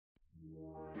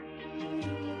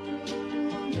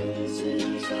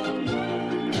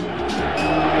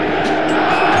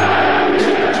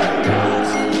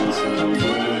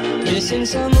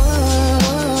Missing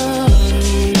someone.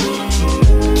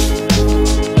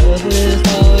 Love with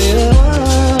all your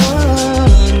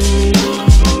heart.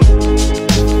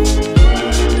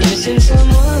 Missing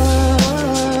someone.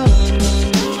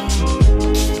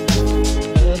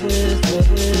 Love with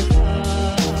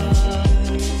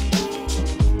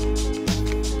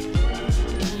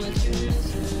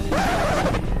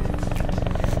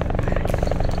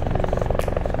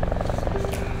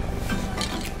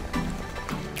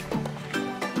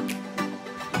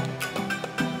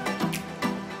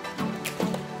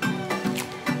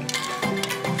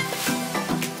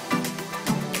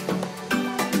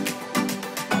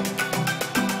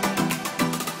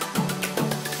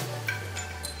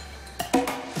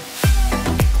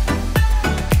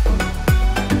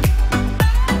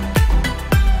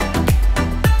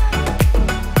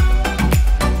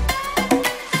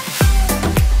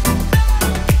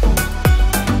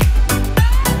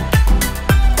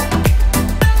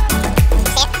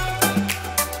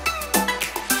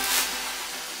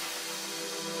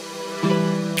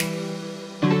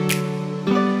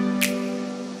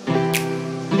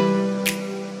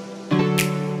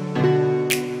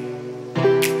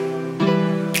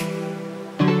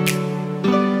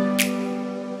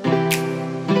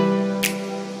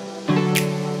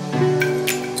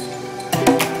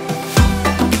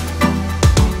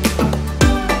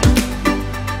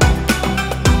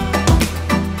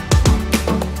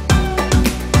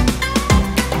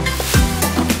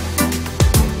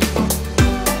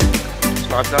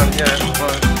not done yet,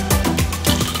 but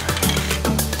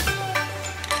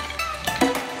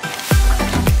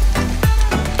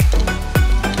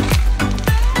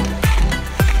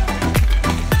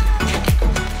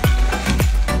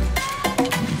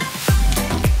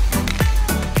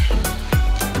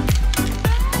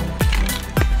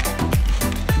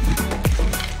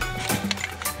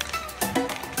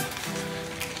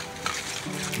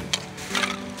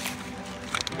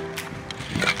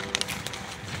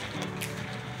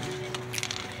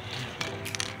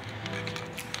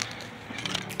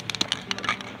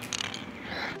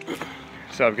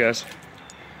what's up, guys?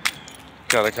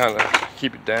 Gotta kind of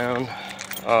keep it down.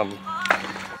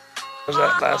 Was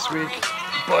that last week?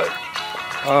 But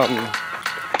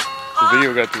the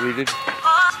video got deleted.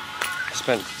 I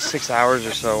spent 6 hours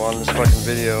or so on this fucking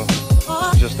video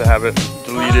just to have it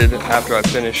deleted after I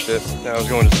finished it. And I was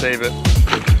going to save it,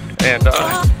 and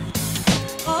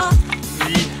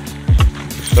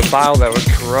the file that was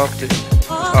corrupted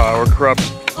or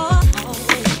corrupt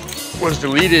was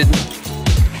deleted.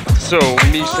 So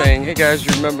me saying, hey guys,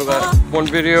 you remember that one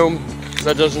video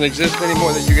that doesn't exist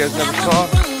anymore that you guys never saw?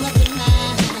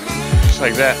 Just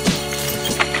like that.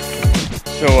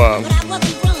 So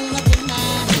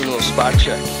do a little spot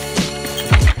check.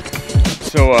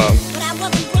 Do a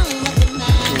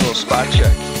little spot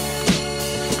check.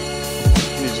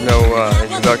 Needs no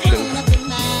introduction.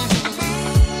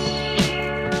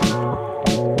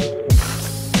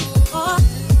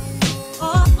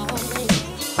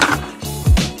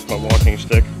 Walking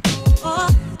stick.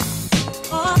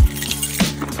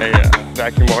 A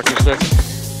vacuum walking stick.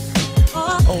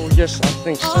 Oh yes, I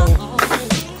think so.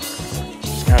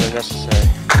 It's kind of necessary,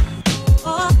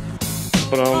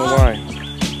 but I don't know why.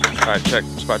 All right, check.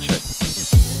 Spot check.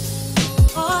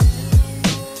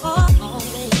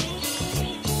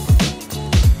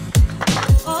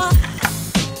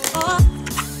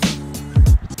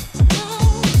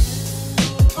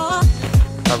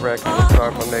 I reckon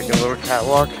I'm making a little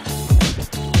catwalk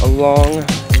along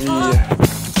the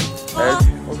edge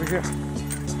over here,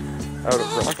 out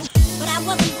of rocks.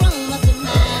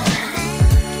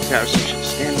 Have some shit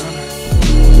stand on it.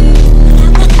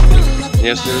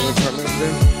 Yes, there's an apartment up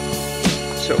there.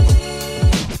 So